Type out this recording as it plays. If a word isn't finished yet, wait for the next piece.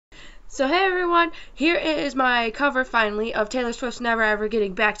So hey everyone, here is my cover finally of Taylor Swift's Never Ever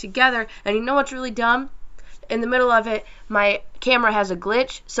Getting Back Together, and you know what's really dumb? In the middle of it, my camera has a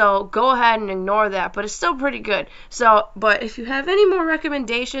glitch, so go ahead and ignore that, but it's still pretty good. But if you have any more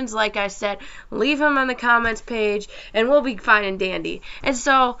recommendations, like I said, leave them on the comments page, and we'll be fine and dandy. And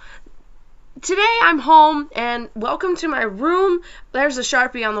so, today I'm home, and welcome to my room. There's a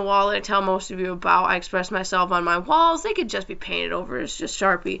Sharpie on the wall that I tell most of you about. I express myself on my walls. They could just be painted over. It's just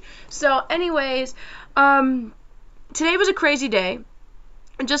Sharpie. So anyways, today was a crazy day.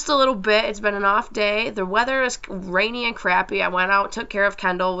 Just a little bit. It's been an off day. The weather is rainy and crappy. I went out, took care of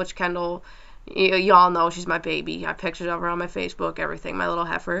Kendall, which Kendall, y'all know she's my baby. I have pictures of her on my Facebook, everything, my little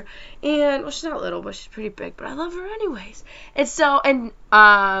heifer. And, well, she's not little, but she's pretty big, but I love her anyways. And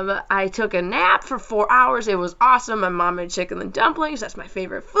I took a nap for 4 hours. It was awesome. My mom made chicken and dumplings. That's my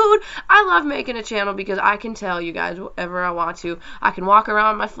favorite food. I love making a channel because I can tell you guys whatever I want to. I can walk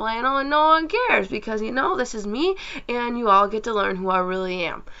around my flannel and no one cares because, this is me, and you all get to learn who I really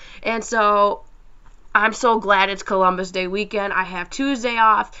am. And so I'm so glad it's Columbus Day weekend. I have Tuesday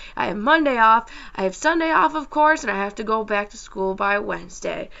off, I have Monday off, I have Sunday off, of course, and I have to go back to school by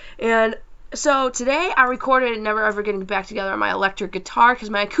Wednesday. And so today I recorded Never Ever Getting Back Together on my electric guitar because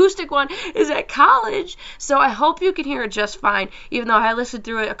my acoustic one is at college. So I hope you can hear it just fine, even though I listened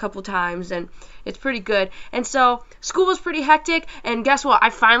through it a couple times and it's pretty good. And so school was pretty hectic, and guess what?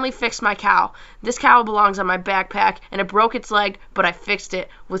 I finally fixed my cow. This cow belongs on my backpack, and it broke its leg, but I fixed it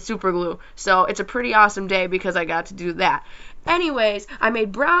with super glue. So it's a pretty awesome day because I got to do that. Anyways, I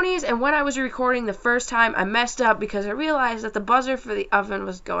made brownies, and when I was recording the first time, I messed up because I realized that the buzzer for the oven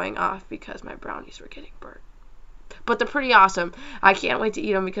was going off because my brownies were getting burnt. But they're pretty awesome. I can't wait to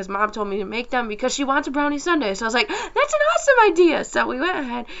eat them because Mom told me to make them because she wants a brownie sundae. So I was like, that's an awesome idea. So we went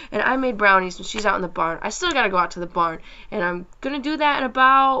ahead and I made brownies and she's out in the barn. I still got to go out to the barn. And I'm going to do that in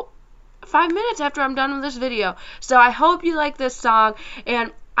about 5 minutes after I'm done with this video. So I hope you like this song.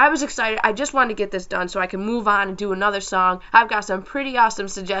 And I was excited. I just wanted to get this done so I can move on and do another song. I've got some pretty awesome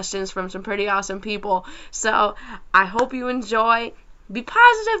suggestions from some pretty awesome people. So I hope you enjoy. Be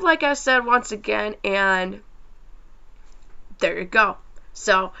positive, like I said once again, and there you go.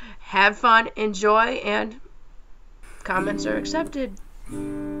 So have fun, enjoy, and comments are accepted.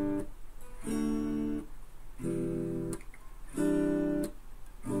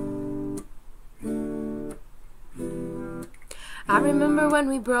 I remember when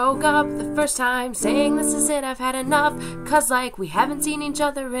we broke up the first time, saying this is it, I've had enough, 'cause like we haven't seen each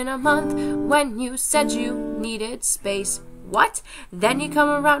other in a month. When you said you needed space. What? Then you come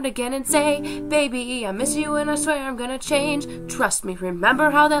around again and say, baby, I miss you and I swear I'm gonna change. Trust me,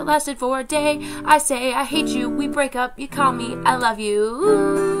 remember how that lasted for a day? I say I hate you, we break up, you call me, I love you.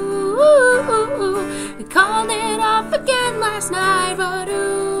 Ooh, we called it off again last night, but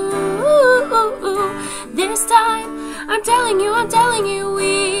this time I'm telling you,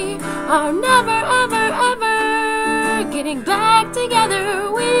 we are never, ever, ever getting back together.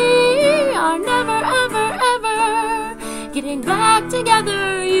 We are never, ever, ever getting back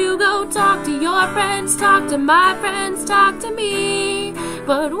together. You go talk to your friends, talk to my friends, talk to me.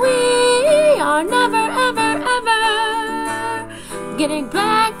 But we are never, ever, ever getting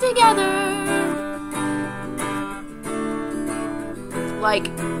back together. Like,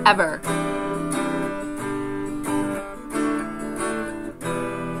 ever.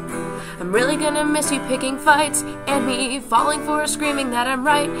 I'm really gonna miss you picking fights, and me falling for screaming that I'm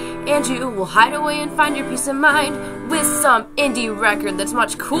right, and you will hide away and find your peace of mind with some indie record that's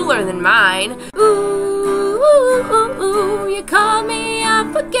much cooler than mine. Ooh, ooh, ooh, ooh, you call me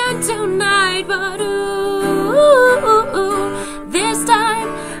up again tonight, but this time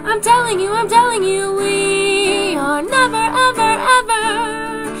I'm telling you, we are never, ever,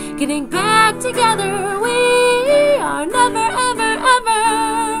 ever getting back together. We are never, ever,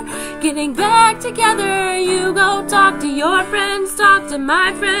 ever getting back together. You go talk to your friends, talk to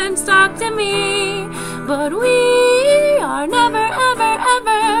my friends, talk to me. But we are never, ever,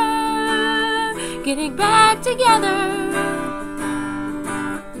 ever getting back together.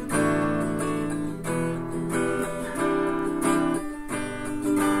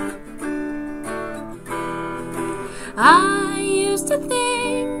 I used to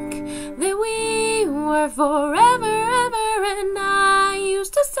think that we were forever, ever, and I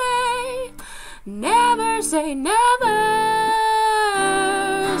used to say, never say never.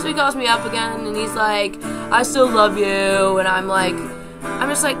 So he calls me up again and he's like, I still love you, and I'm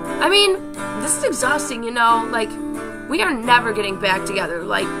just like, I mean, this is exhausting, like, we are never getting back together,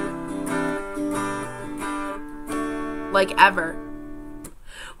 like ever.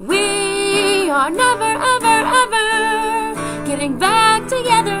 We are never, ever, ever getting back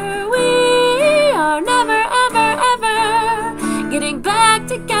together. We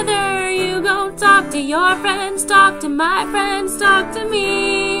my friends talk to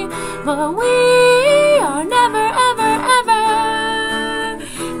me, but we are never, ever, ever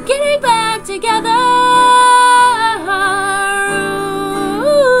getting back together.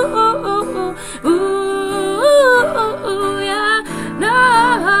 Ooh, yeah,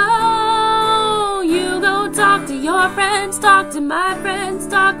 no. You go talk to your friends, talk to my friends,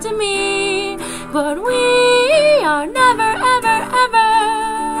 talk to me, but we are never, ever,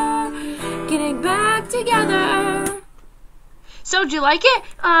 ever getting back together. So, did you like it?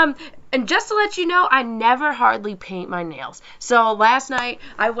 And just to let you know, I never hardly paint my nails. So last night,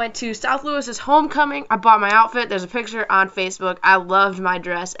 I went to South Lewis's homecoming. I bought my outfit. There's a picture on Facebook. I loved my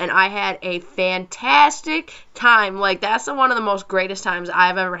dress, and I had a fantastic time. Like, that's one of the most greatest times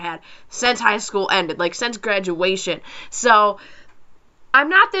I've ever had since high school ended, like since graduation. So I'm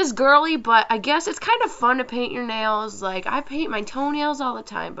not this girly, but I guess it's kind of fun to paint your nails. Like, I paint my toenails all the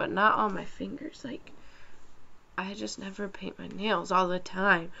time, but not on my fingers. Like, I just never paint my nails all the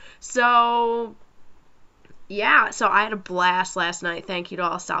time. So, yeah, so I had a blast last night. Thank you to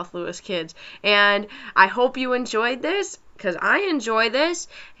all South Lewis kids. And I hope you enjoyed this, because I enjoy this.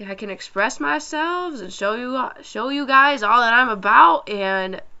 I can express myself and show you guys all that I'm about.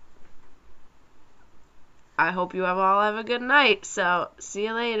 And I hope you all have a good night. So, see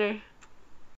you later.